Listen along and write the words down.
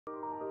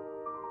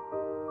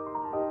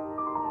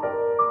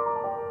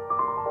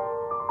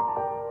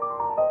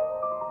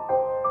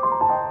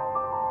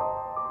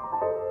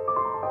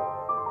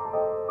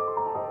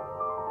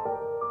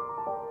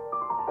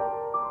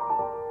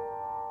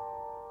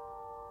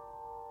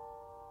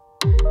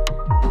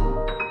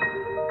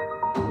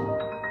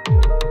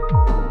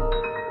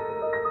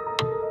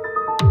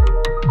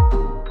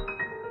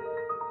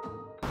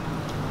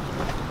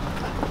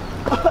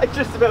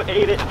just about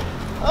ate it.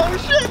 Oh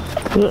shit!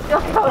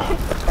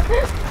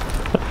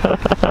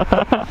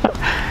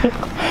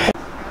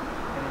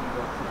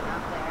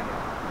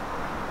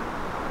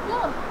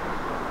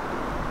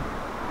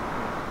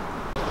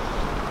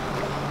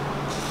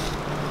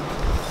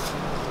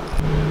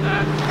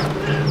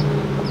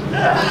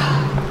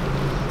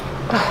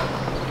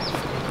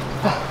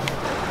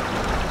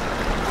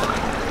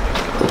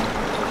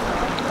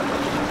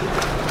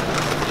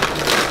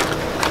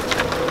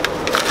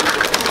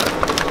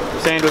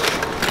 Sandwich.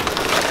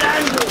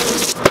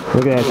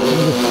 Look at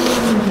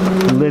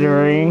that.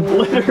 Littering.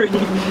 Littering.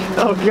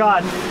 Oh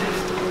god.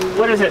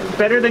 What is it?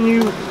 Better than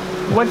you.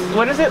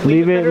 What is it?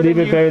 Leave it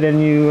better than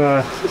you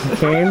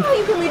came. I don't know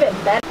you can leave it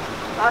better.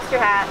 Lost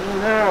your hat.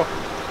 No.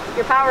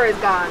 Your power is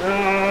gone.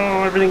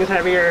 Oh, everything is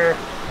heavier.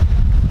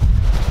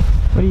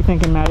 What are you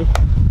thinking, Maddie?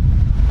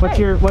 What's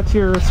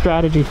your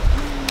strategy?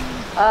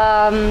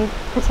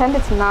 Pretend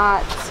it's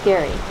not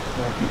scary.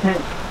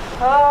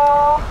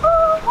 Oh.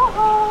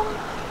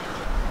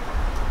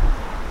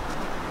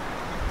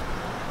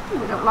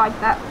 We don't like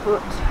that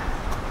foot.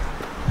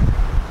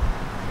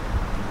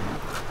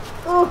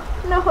 Oh,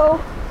 no.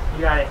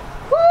 You got it.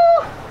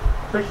 Woo!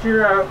 Put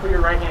your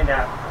right hand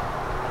out.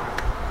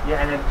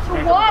 Yeah, and then.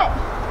 What?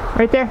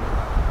 Right there.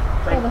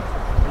 Like,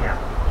 yeah.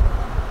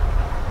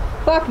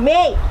 Fuck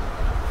me!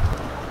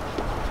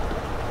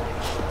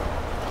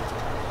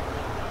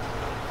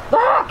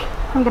 Fuck!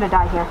 I'm gonna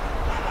die here.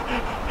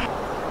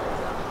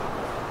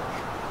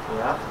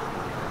 Yeah.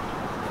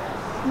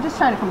 I'm just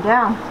trying to come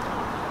down.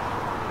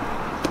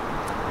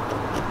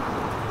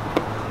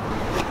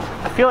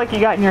 I feel like you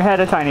got in your head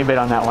a tiny bit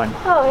on that one.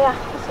 Oh yeah,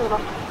 just a little.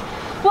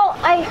 Well,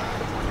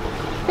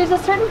 there's a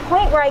certain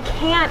point where I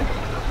can't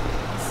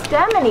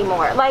stem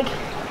anymore. Like,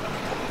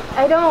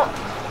 I don't.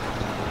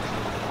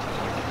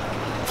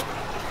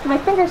 My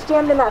finger's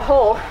jammed in that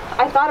hole.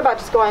 I thought about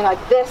just going like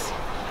this,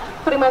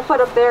 putting my foot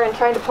up there and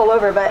trying to pull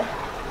over, but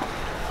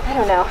I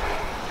don't know.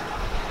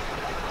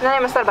 And then I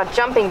almost thought about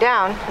jumping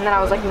down, and then I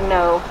was like,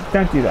 no.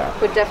 Don't do that.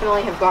 Would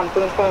definitely have gone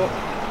boom, boom.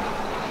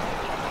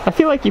 I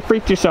feel like you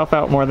freaked yourself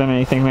out more than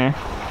anything there.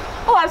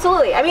 Oh,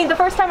 absolutely. I mean, the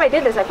first time I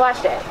did this, I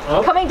flashed it.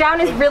 Oh. Coming down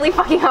is really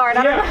fucking hard.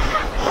 I don't know.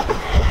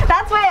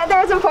 That's why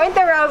there was a point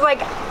there where I was like,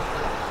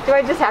 do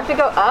I just have to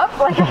go up?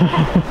 Like,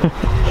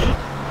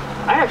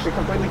 I actually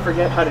completely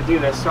forget how to do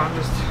this, so I'm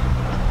just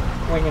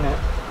winging it.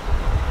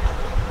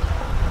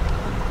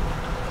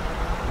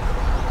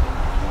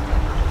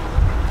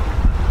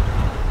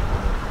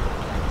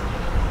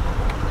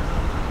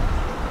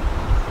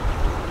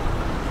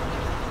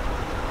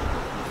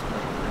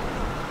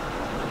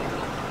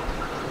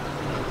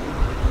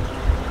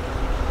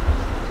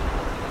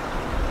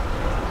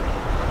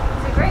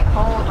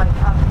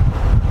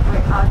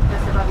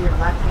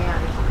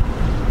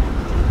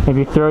 If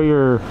you throw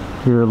your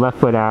left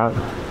foot out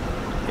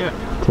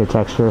to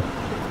texture.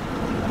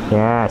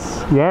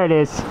 Yes, there it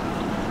is.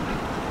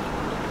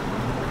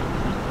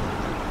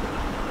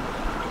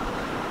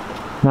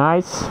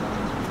 Nice. Good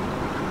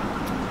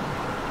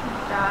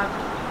job.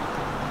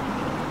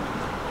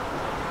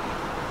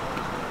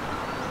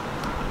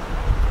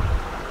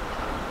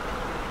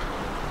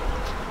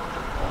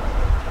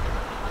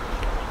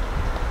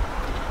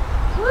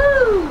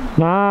 Woo!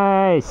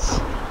 Nice.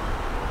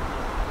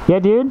 Yeah,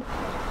 dude.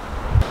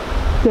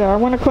 Yeah, I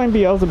want to climb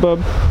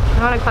Beelzebub. I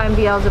want to climb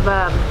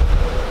Beelzebub.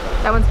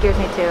 That one scares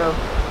me too.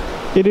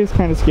 It is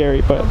kind of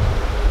scary, but...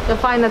 You'll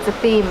find that's a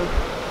theme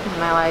in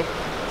my life.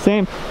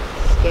 Same.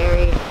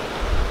 Scary.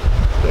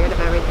 Scared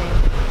of everything.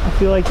 I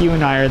feel like you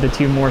and I are the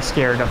two more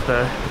scared of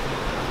the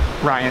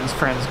Ryan's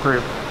friends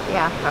group.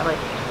 Yeah, probably.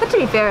 But to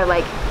be fair,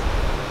 like,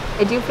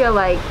 I do feel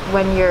like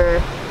when you're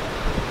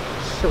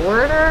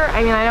shorter,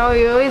 I mean, I know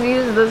you always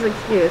use this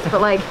excuse, but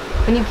like,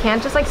 when you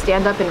can't just like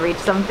stand up and reach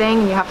something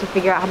and you have to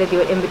figure out how to do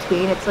it in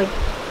between, it's like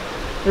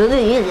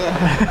really easy.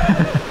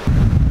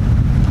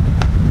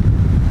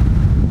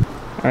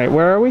 Alright,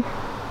 where are we?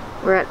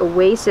 We're at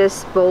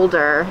Oasis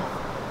Boulder.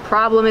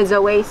 Problem is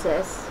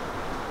Oasis.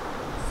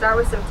 Start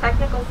with some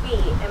technical feet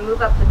and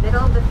move up the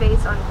middle of the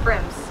face on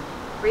crimps.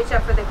 Reach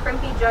up for the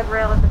crimpy jug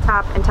rail at the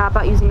top and top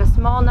out using a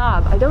small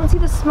knob. I don't see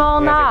the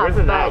small knob, where's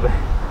the knob?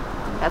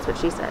 That's what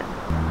she said.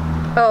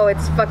 Oh,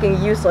 it's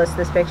fucking useless,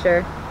 this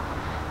picture.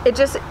 It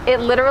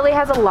literally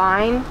has a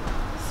line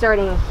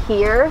starting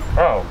here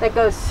that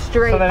goes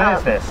straight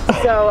up. Then it is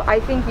this. So I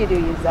think you do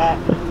use that,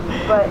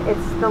 but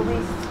it's the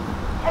least.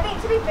 I mean,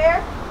 to be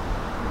fair,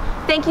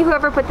 thank you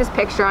whoever put this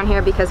picture on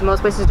here because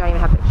most places don't even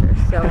have pictures.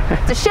 So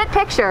it's a shit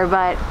picture,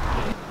 but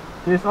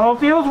this all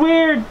feels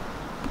weird.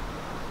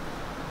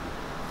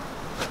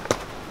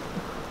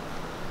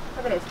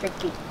 look at his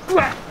tricky.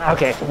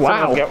 Okay,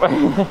 wow. That's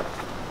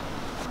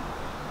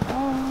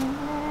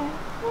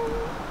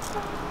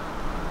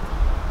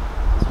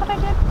what I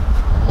did.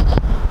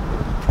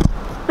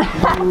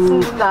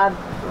 That's not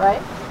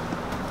right.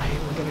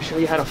 I'm going to show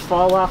you how to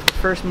fall off the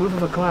first move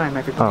of a climb,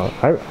 everybody.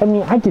 Oh, I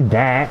mean, I did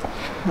that.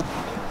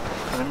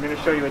 And I'm going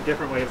to show you a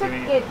different way of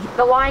doing it.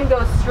 The line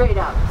goes straight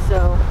up,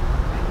 so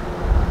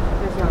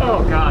there's no.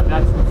 Oh god,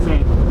 that's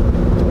insane.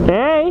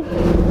 Hey!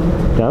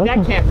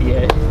 That can't be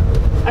it.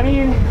 I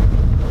mean,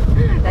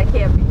 That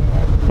can't be it.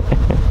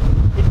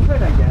 it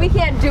could, I guess. We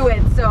can't do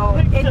it, so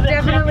it that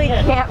definitely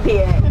can't be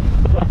it. can't be it.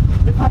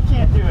 If I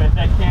can't do it,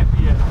 that can't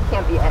be it.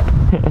 Can't be it.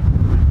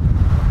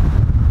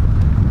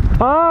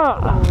 Oh!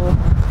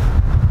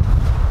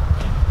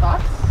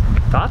 Thoughts?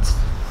 Thoughts?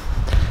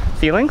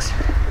 Feelings?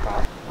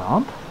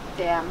 Bump?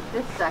 Damn,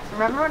 this sucks.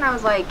 Remember when I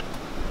was like,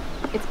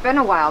 it's been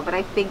a while, but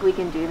I think we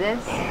can do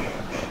this?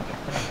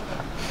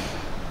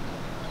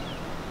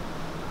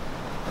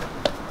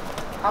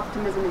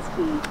 Optimism is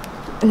key.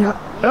 Yeah.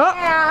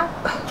 Yeah!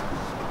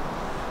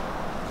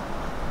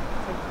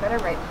 It's better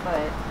right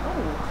foot.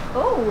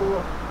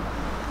 Oh.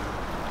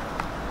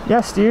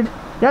 Yes, dude.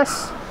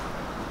 Yes.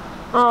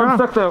 Oh, I'm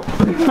stuck though.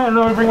 I don't know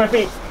where to bring my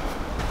feet.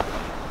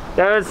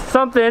 That was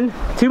something.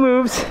 2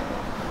 moves.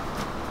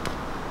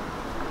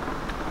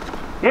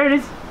 There it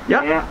is.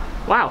 Yep. Yeah.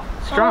 Wow.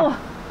 Strong.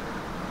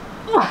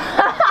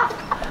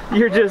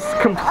 You're just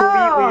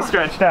completely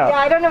stretched out. Yeah,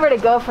 I don't know where to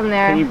go from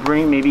there. Can you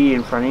bring maybe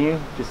in front of you?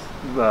 Just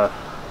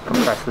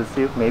compress this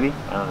too, maybe?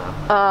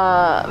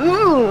 I don't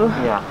know.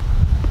 Yeah.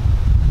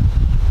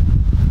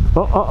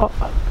 Oh.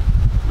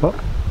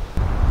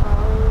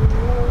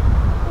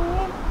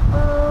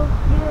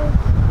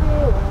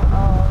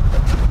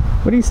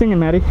 What are you singing,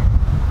 Maddie?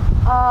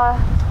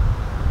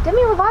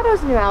 Demi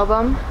Lovato's new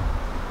album.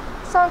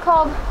 A song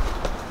called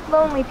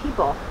Lonely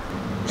People.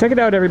 Check it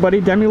out, everybody.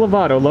 Demi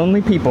Lovato,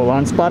 Lonely People,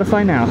 on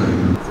Spotify now.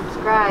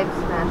 Subscribe,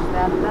 smash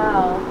that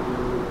bell.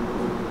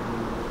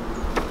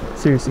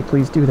 Seriously,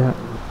 please do that.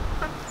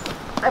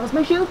 That was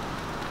my shoe.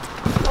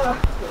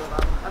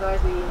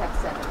 Otherwise we have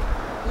 7.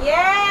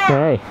 Yeah!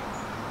 Hey.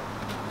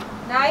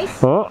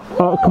 Nice.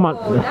 Oh, come on.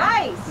 Ooh,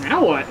 nice.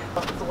 Now what?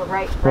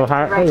 Right. Well,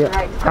 hi- Right.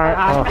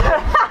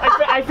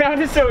 I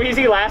found it so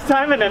easy last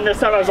time, and then this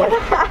time I was like,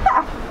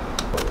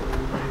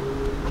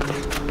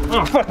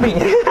 oh, fuck me.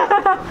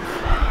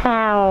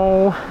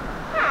 Ow.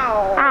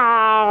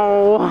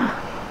 Ow.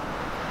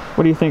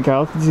 What do you think,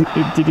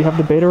 Aleth? Did you have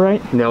the beta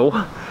right? No,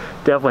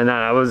 definitely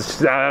not.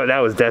 That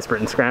was desperate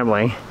and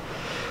scrambling.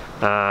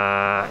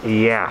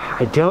 Yeah,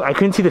 I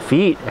couldn't see the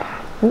feet.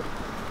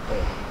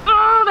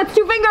 Oh, that's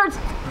 2 fingers.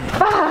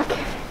 Fuck.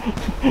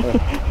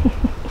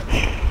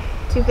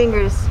 2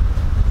 fingers.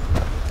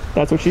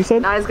 That's what she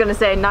said? I was gonna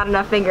say not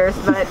enough fingers,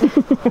 but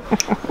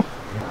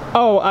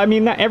Oh, I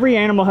mean, every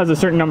animal has a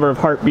certain number of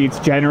heartbeats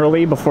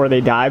generally before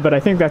they die, but I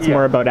think that's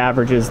more about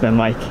averages than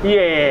like...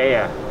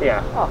 Yeah.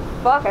 oh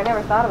fuck, I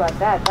never thought about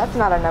that. That's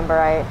not a number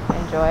I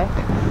enjoy.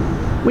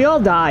 We all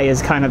die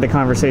is kind of the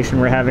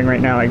conversation we're having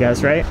right now, I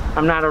guess, right?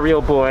 I'm not a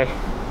real boy.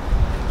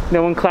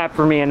 No one clapped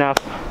for me enough.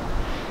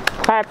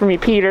 Clap for me,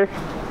 Peter.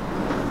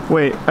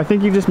 Wait, I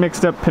think you just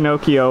mixed up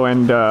Pinocchio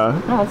and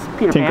No, it's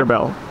Peter Pan.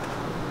 Tinkerbell.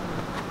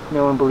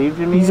 No one believed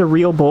in me? He's a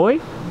real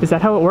boy? Is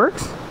that how it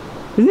works?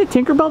 Isn't it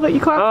Tinkerbell that you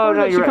clap for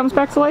no, that she comes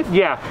back to life?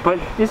 Yeah, but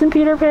isn't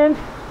Peter Pan?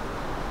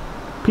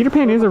 Peter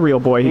Pan is a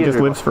real boy. He just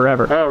lives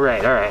forever. Oh,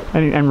 right, all right.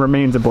 And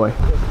remains a boy.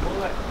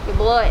 Your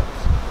boy.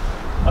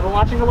 I've been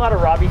watching a lot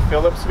of Robbie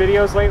Phillips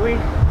videos lately,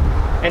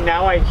 and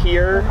now I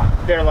hear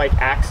their like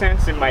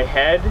accents in my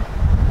head.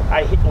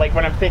 Like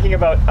when I'm thinking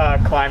about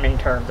climbing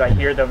terms, I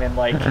hear them in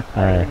like, I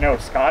don't even know,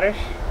 Scottish?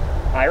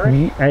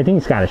 Irish? I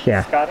think Scottish,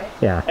 yeah. Scottish?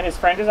 Yeah. And his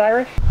friend is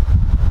Irish?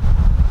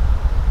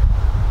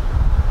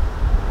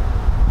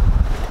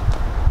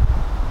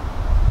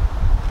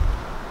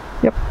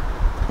 Yep.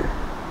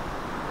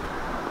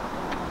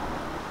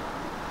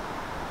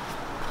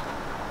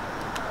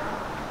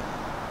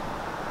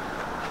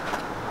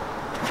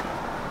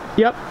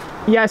 Yep.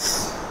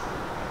 Yes.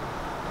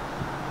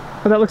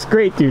 Oh, that looks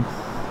great, dude.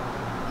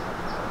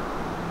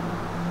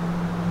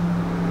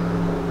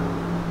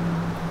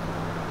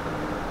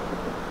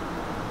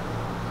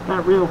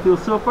 That reel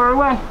feels so far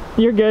away.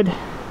 You're good.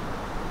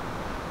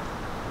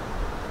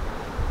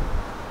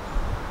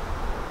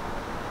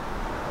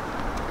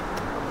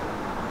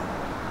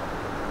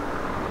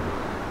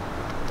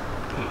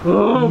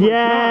 Oh,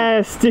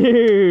 yes,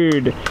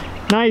 dude.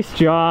 Nice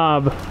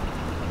job.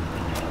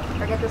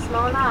 Forget the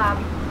small knob.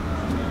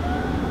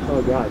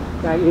 Oh god,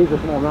 that is a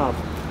small knob.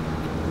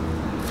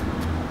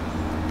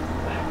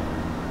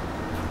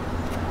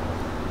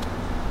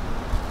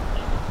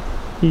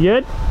 You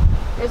good?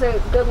 There's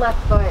a good left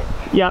foot.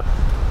 Yep.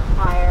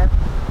 Higher.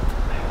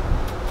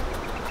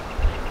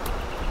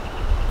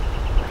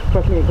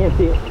 Trust me, I can't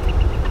see it.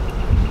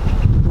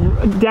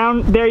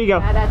 Down, there you go.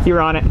 Yeah, you're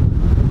on it.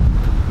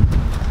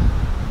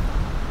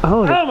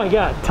 Oh, Oh my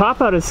god.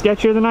 top out is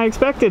sketchier than I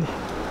expected.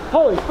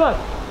 Holy fuck.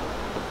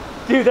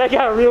 Dude, that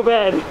got real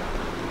bad.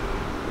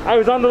 I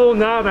was on the little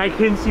knob and I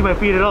couldn't see my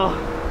feet at all.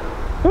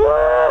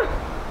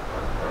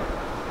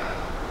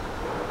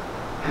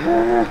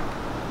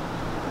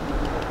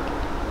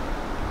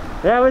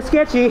 That was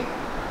sketchy.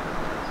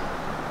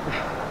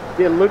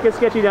 Did it look as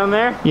sketchy down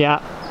there?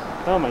 Yeah.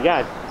 Oh my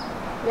god.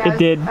 Yeah, It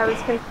did.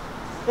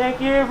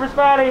 Thank you for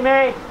spotting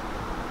me.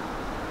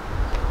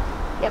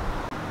 Yep.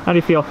 How do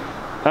you feel?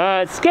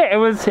 Scared. It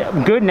was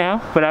good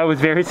now, but I was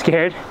very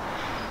scared.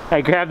 I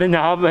grabbed the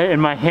knob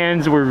and my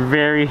hands were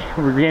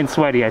getting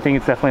sweaty. I think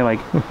it's definitely like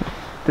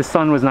the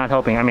sun was not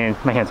helping. I mean,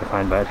 my hands are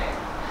fine, but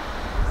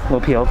a little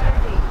peeled.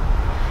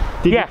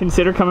 Did you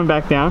consider coming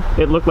back down?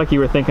 It looked like you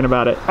were thinking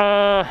about it.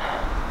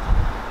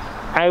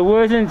 I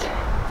wasn't.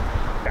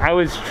 I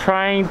was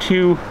trying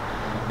to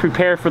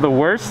prepare for the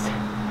worst,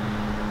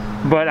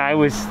 but I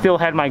was still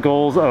had my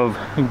goals of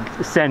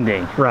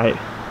ascending. Right.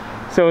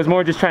 So it was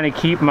more just trying to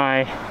keep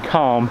my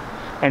calm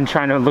and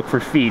trying to look for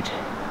feet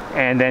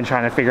and then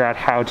trying to figure out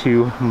how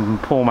to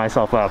pull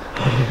myself up.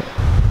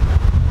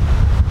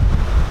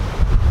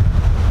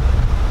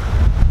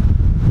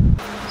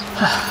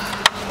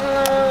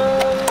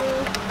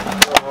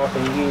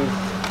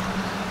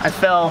 I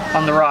fell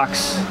on the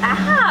rocks.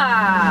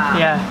 Ah!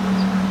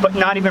 Yeah. But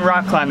not even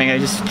rock climbing, I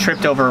just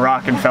tripped over a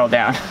rock and fell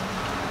down.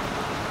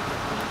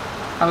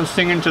 I was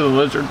singing to the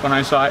lizard when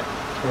I saw it.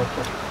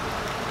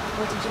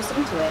 What did you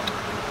sing to it?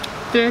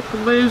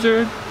 Thick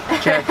lizard,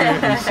 check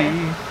it and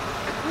see.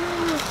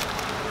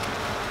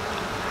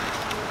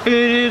 It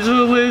is a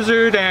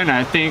lizard and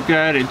I think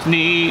that it's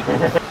neat.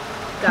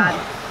 God,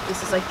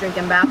 this is like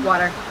drinking bath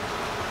water.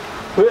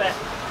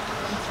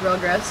 It's real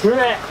gross.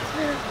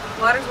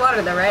 Water's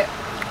water though, right?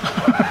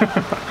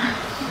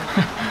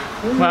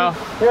 Well,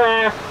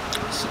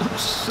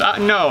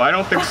 no, I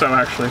don't think so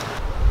actually.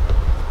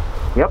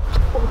 Yep,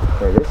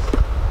 there it is.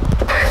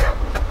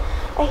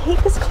 I hate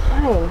this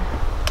climb.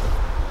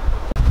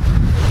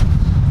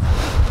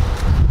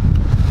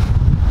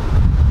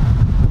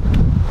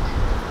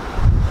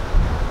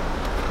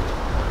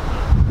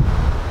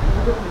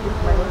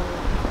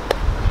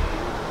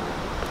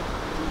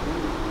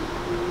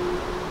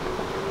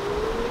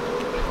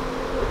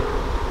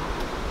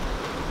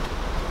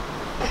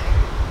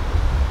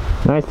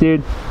 Nice,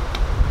 dude.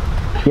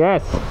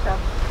 Yes.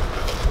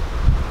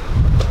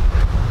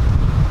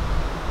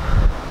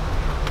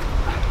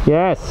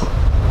 Yes.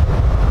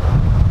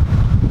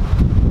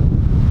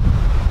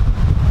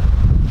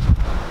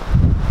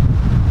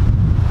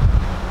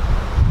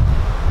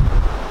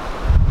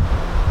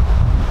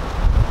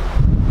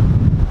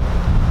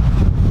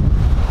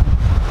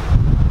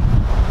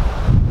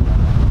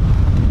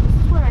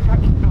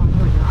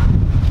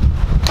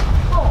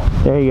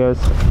 There he goes.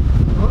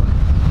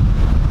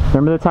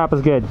 Remember the top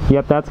is good.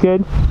 Yep, that's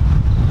good.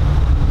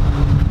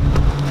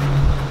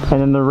 And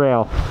then the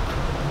rail.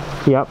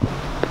 Yep. Good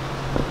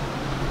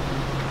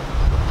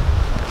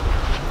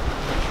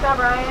job,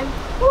 Ryan.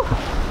 Woo.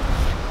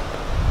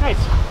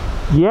 Nice.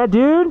 Yeah,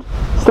 dude.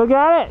 Still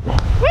got it.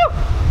 Woo.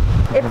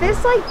 If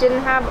this like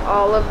didn't have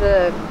all of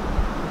the...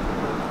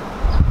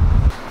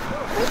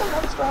 I think I'm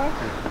not strong.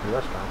 You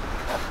are strong.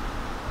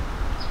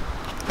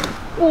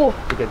 Ooh.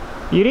 You're good.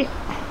 Beauty?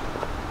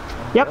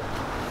 Yep.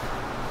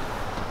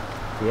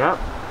 Yep.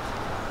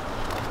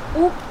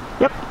 Ooh.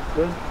 Yep.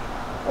 Good.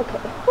 Okay.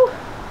 Whew.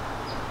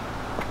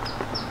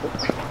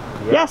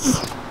 Yep. Yes.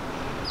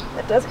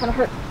 That does kind of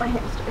hurt my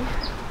hamstring.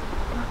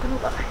 I'm not gonna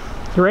lie.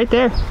 You're right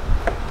there.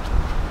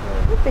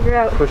 We'll figure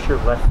out. Push your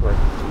left foot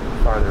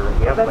farther.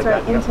 Yep, That's like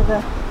right, that. into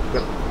the...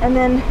 Yep. And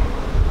then...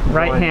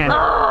 Right hand. Oh,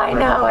 I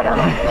know, I don't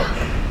like it.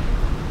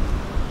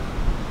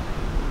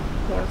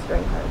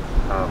 Hamstring hurts.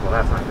 Well,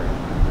 that's not great.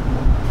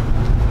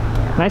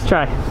 Nice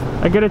try.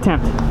 A good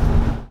attempt.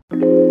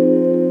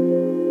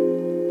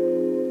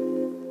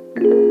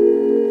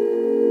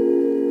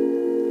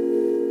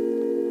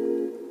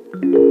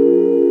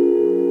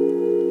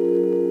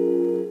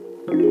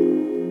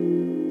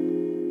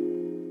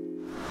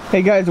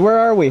 Hey guys, where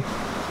are we?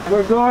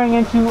 We're going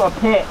into a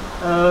pit,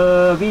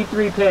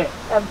 V3 pit.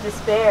 Of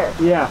despair.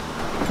 Yeah.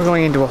 We're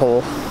going into a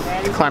hole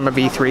to climb a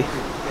V3.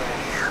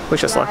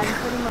 Wish us luck.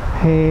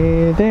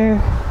 Hey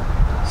there,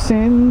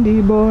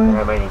 Sandy boy,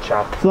 I might need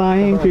chop.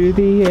 flying through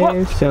the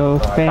air, so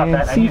I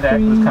fancy knew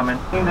that was free. coming.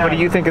 What do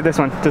you think of this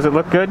one? Does it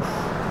look good?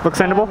 Look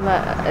sendable?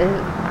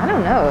 I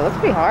don't know. It looks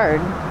pretty hard.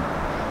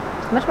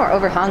 It's much more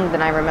overhung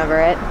than I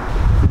remember it.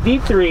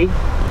 V3,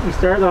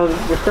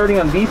 we're starting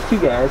on these two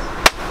guys.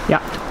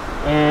 Yeah.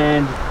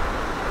 And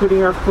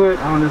putting our foot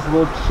on this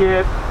little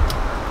chip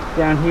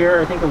down here.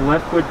 I think a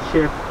left foot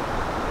chip,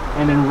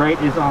 and then right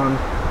is on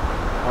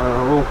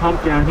a little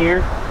hump down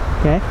here.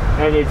 Okay.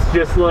 And it's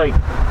just like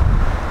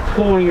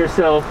pulling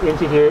yourself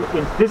into here.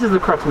 This is the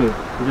crux move.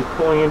 You're just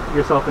pulling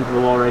yourself into the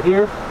wall right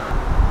here.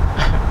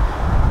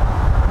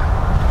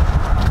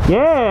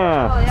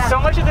 Yeah. Oh, yeah.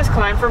 So much of this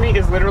climb for me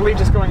is literally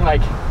just going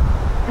like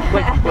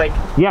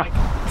Yeah.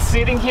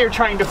 sitting here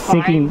trying to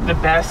find Sinking- the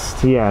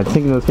best. Yeah,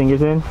 sinking those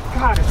fingers in.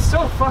 God, it's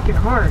so fucking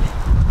hard.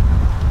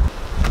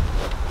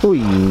 Ooh,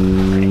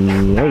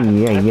 yeah.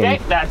 Okay,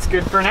 that's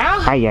good for now.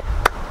 Hiya.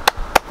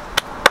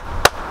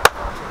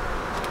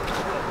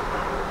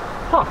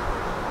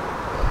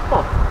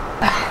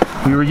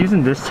 We were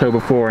using this toe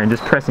before and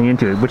just pressing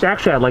into it, which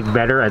actually I like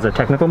better as a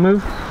technical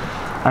move.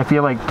 I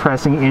feel like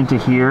pressing into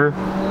here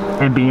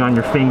and being on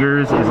your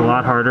fingers is a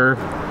lot harder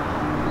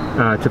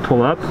to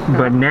pull up,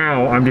 but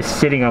now I'm just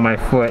sitting on my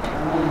foot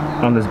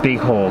on this big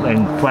hole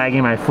and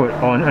flagging my foot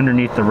on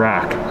underneath the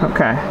rock.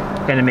 Okay.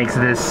 And it makes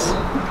this,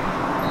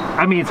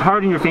 I mean, it's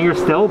hard in your fingers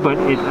still, but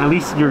at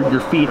least your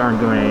feet aren't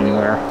going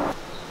anywhere.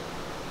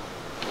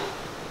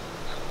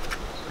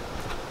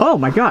 Oh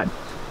my god.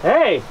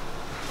 Hey!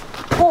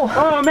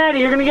 Oh, Maddy,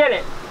 you're gonna get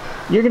it.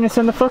 You're gonna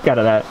send the fuck out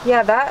of that.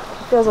 Yeah, that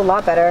feels a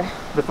lot better.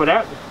 The foot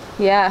out?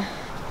 Yeah.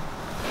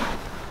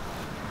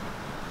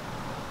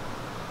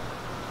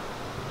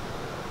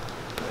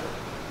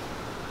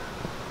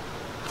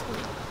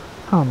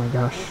 Oh my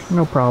gosh,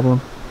 no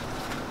problem.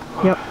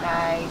 Yep.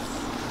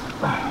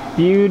 Nice.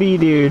 Beauty,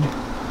 dude.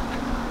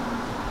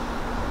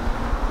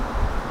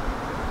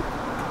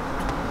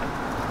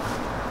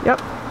 Yep.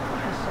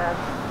 Nice job.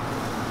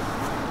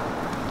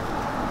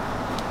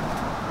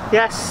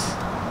 Yes.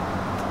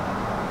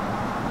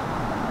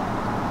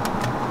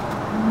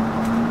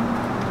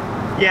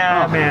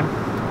 Yeah, man.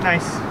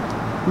 Nice.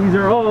 These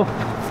are all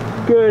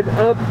good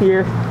up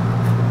here.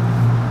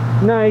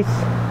 Nice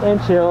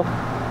and chill.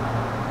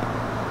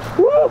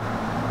 Woo!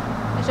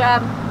 Good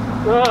job.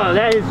 Oh,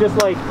 that is just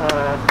like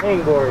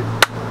hangboard.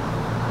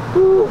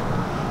 Woo!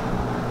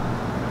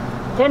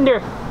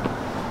 Tender.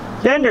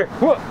 Tender.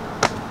 Whoa.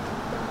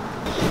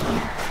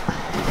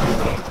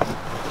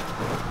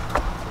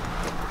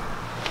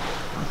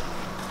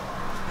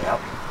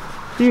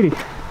 Beauty.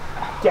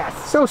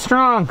 Yes. So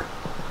strong.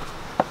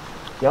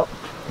 Yep.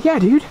 Yeah,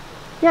 dude.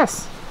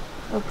 Yes.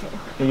 Okay.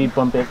 Maybe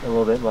bump it a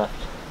little bit left.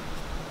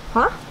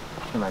 Huh?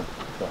 Come on.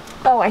 Yeah.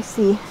 Oh, I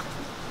see.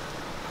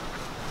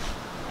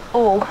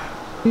 Oh.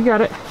 You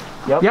got it.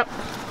 Yep. Yep.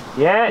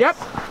 Yes. Yep.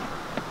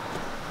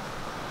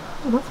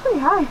 Oh, that's pretty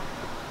high.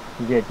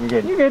 You're good. You're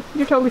good. You're good.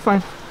 You're totally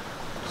fine.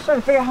 Just trying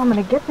to figure out how I'm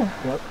gonna get there.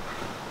 Yep.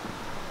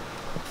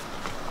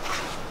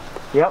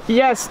 Yep.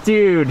 Yes,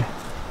 dude.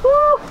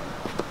 Woo!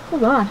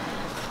 Hold on.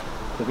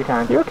 Take your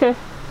time. You're okay.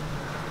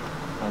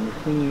 On your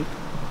feet.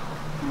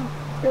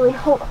 Really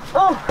hold on.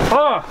 Oh!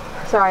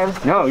 Oh! Sorry, I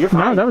was No, you're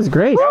fine. No, that was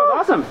great. That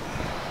was awesome.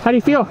 How do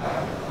you feel?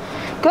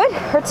 good.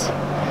 Hurts.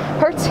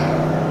 Hurts.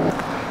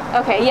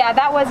 Okay, yeah,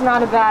 that was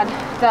not a bad,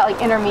 that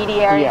like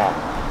intermediary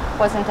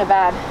wasn't a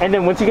bad. And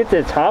then once you get to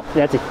the top,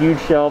 that's a huge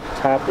shelf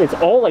top. It's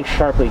all like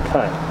sharply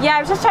cut. Yeah, I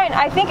was just trying,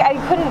 I think I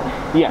couldn't,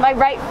 my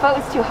right foot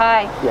was too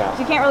high. Yeah.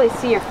 You can't really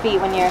see your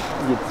feet when you're,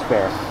 It's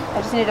fair.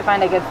 I just needed to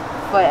find a good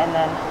foot and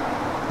then,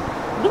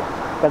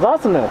 That's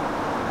awesome though.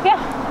 yeah,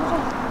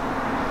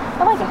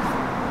 I like it.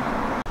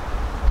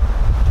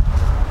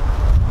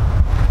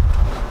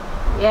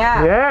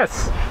 Yeah.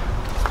 Yes.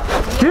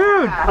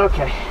 Dude!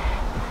 Okay.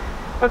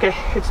 Okay,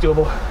 it's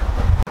doable.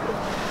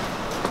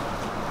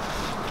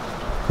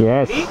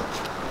 Yes.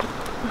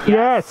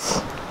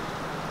 Yes.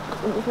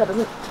 That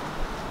doesn't.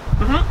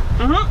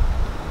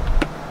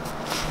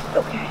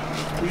 Okay.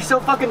 You're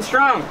so fucking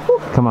strong.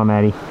 Come on,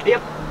 Maddy.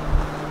 Yep.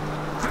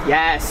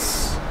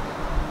 Yes.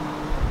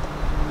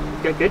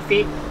 Got good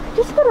feet. I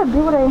just gotta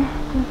do what I.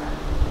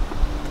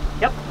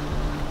 Yep.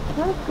 Is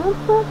that a good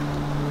foot?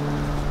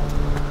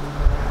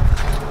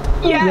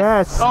 Yes.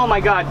 Yes. Oh my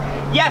god.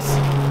 Yes.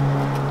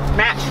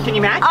 Match. Can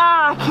you match?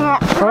 Ah, I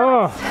can't.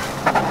 Oh.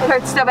 It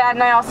hurts so bad,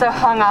 and I also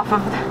hung off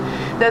of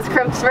those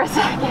crimps for a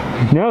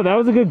second. No, that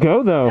was a good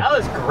go though. That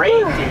was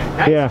great,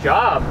 dude. Nice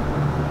job.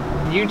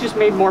 You just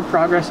made more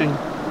progress in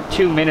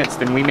 2 minutes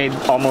than we made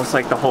almost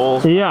like the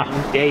whole day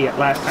at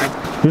last time.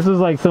 This was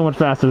like so much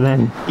faster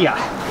than. Yeah.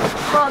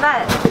 Well,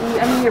 that,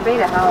 I mean, your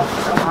beta helps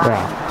a lot.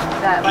 Yeah.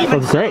 That, like,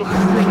 That's great.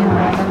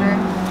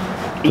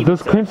 But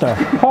those crimps are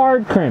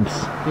hard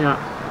crimps. Yeah.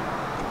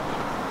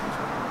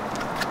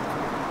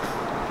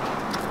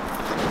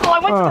 Oh, I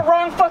went to the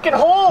wrong fucking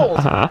hole.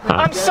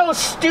 I'm so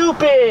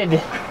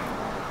stupid.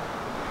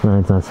 No,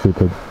 it's not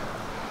stupid.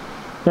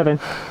 Kevin.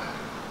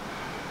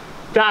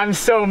 I'm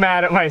so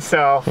mad at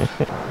myself.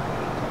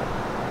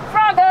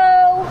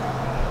 Froggo!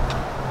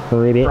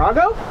 Believe it.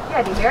 Brago?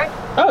 Yeah, do you hear it?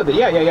 Oh,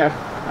 yeah.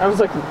 I was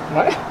like,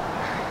 what?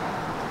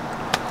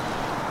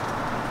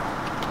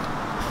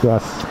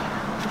 Yes.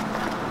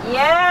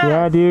 Yeah!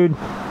 Yeah, dude.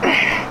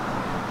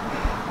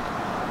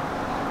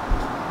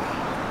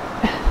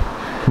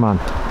 Come on.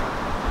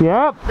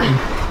 Yep.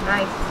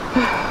 Nice.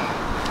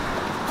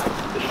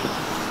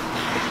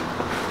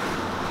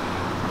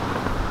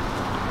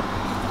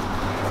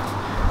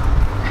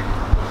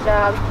 Good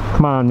job.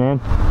 Come on, man.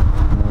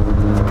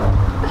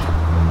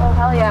 Oh,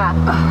 hell yeah.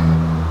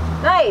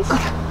 Nice.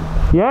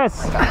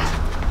 Yes.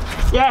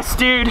 Yes,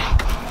 dude.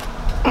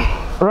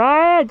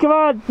 Ryan, come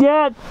on.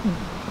 Yeah.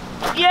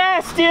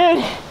 Yes,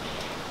 dude.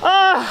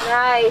 Oh,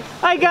 Nice.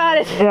 I got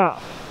it. Yeah.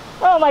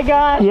 Oh my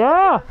god.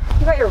 Yeah.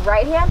 You got your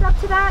right hand up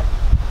to that?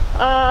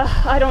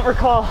 I don't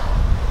recall.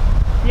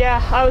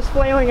 Yeah, I was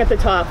flailing at the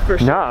top for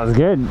sure. No, it was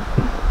good.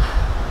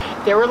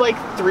 There were like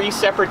 3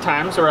 separate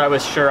times where I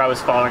was sure I was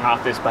falling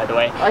off this, by the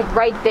way. Like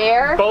right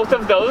there? Both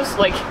of those,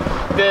 like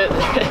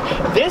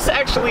this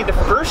actually, the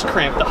first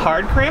crimp, the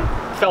hard crimp,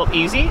 felt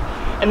easy.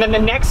 And then the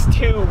next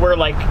 2 were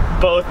like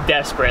both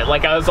desperate.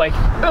 Like I was like,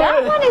 ugh.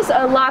 That one is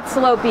a lot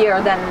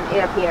slopier than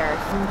it appears.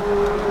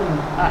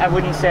 I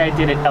wouldn't say I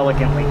did it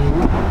elegantly.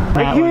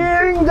 I'm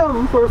hearing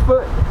them for a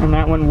foot. And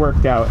that one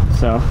worked out,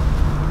 so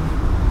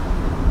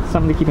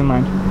something to keep in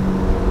mind.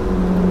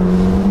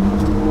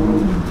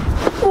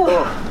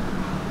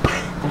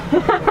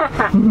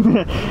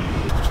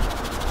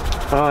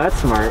 Oh, that's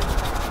smart.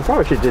 I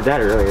probably should have did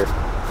that earlier.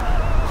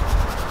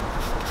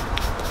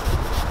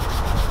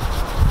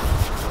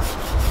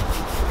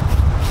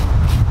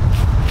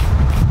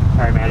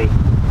 Alright, Maddie.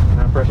 I'm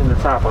not brushing the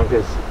top one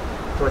because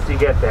once you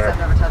get there. I've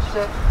never touched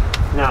it.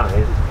 No,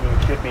 you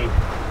should be.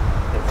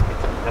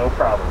 It's no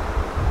problem.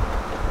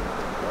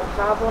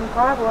 No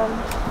problem.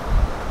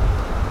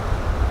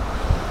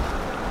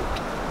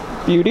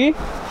 Beauty?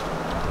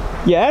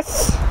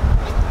 Yes?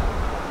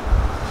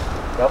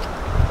 Yep.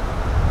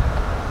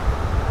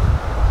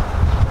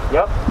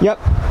 Yep. Yep.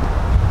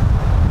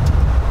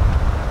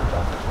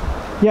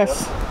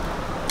 Yes.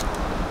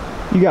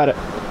 You got it.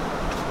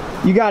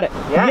 You got it.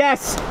 Yeah.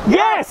 Yes!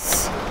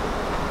 Yes!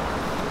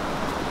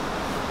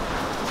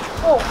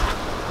 Oh.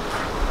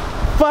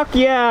 Fuck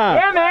yeah!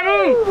 Yeah,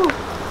 Maddie!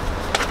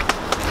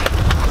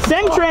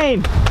 Send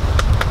train!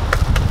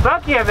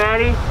 Fuck yeah,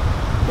 Maddie!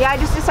 Yeah, I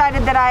just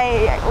decided that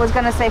I was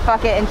gonna say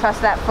fuck it and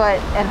trust that foot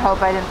and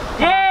hope I didn't.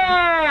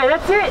 Yeah!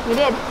 That's it! You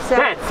did. So.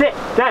 That's it!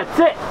 That's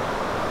it!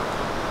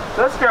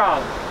 So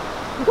strong!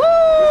 Woo!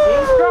 You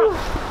seem strong!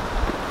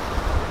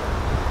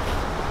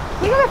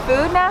 You got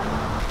food now?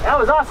 That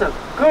was awesome!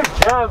 Good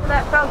job!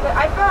 That felt good.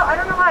 I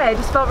don't know why, I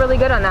just felt really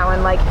good on that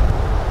one. Like,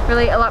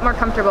 really a lot more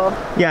comfortable.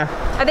 Yeah.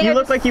 I think you I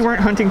looked just- like you weren't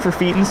hunting for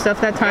feet and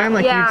stuff that time.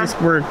 Like Yeah. you just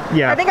were,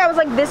 yeah. I think I was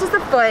like, this is the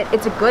foot,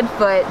 it's a good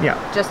foot. Yeah.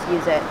 Just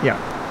use it. Yeah.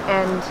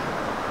 And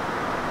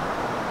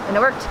it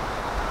worked.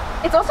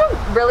 It's also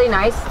really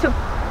nice to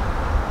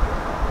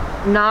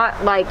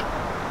not like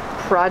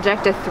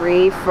project a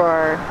 3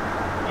 for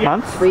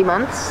Months? 3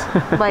 months.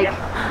 Like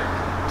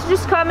to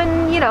just come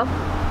and, you know,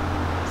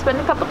 spend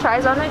a couple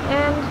tries on it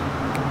and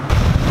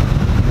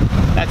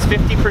That's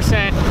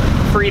 50%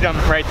 freedom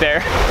right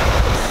there.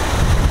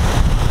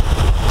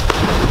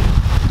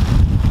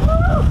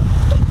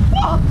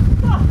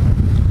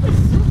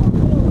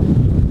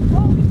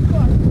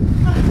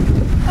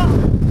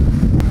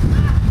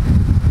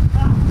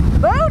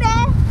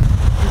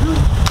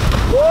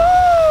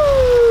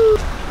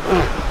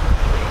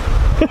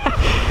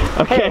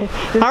 Okay,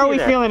 how are we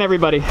feeling,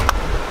 everybody?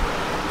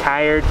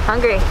 Tired.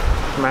 hungry.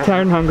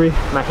 Tired and hungry.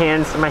 My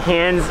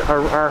hands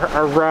are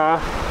raw.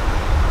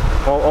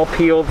 All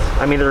peeled.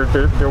 I mean, they're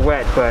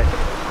wet, but.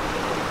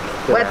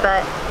 Wet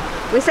butt.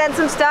 We sent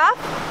some stuff.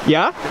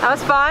 Yeah? That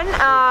was fun.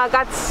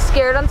 Got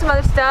scared on some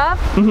other stuff.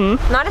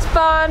 Mm-hmm. Not as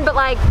fun, but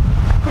like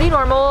pretty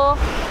normal.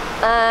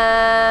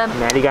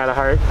 Maddie got a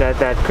heart.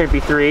 That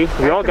crimpy 3.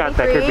 We all got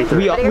that crimpy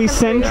 3. We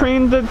send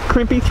trained the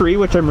crimpy 3,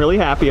 which I'm really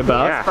happy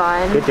about. Yeah.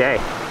 Fun. Good day.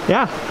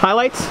 Yeah.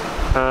 Highlights?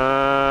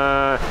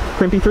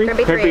 Crimpy 3?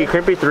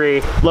 Crimpy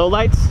 3.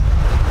 Lowlights?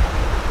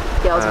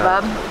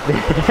 Beelzebub.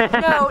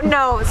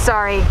 No,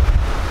 sorry.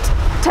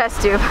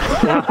 Test tube.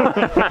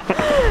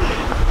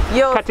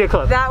 Cut to a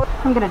close.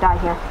 I'm gonna die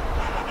here.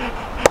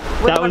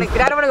 I don't want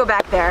to go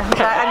back there.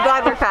 I'm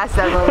glad we're past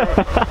that a little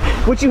bit.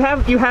 Which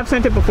you have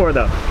sent it before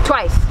though.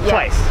 Twice. Yeah.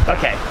 Twice.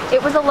 Okay.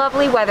 It was a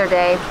lovely weather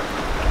day.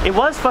 It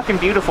was fucking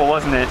beautiful,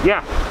 wasn't it?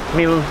 Yeah. I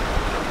mean,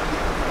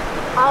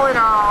 All in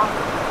all.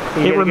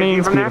 It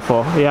remains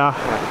beautiful. Yeah.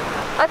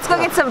 Let's go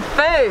get some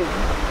food.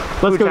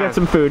 Let's go time. get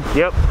some food.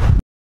 Yep.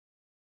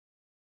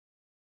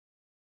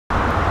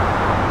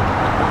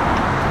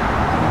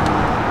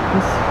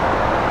 This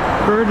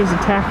bird is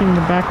attacking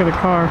the back of the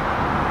car.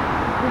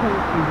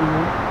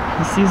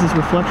 He sees his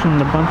reflection in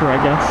the bumper,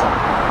 I guess.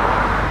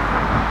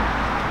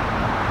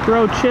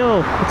 Bro,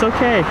 chill. It's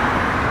okay.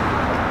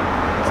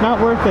 It's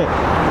not worth it.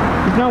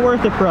 It's not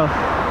worth it, bro.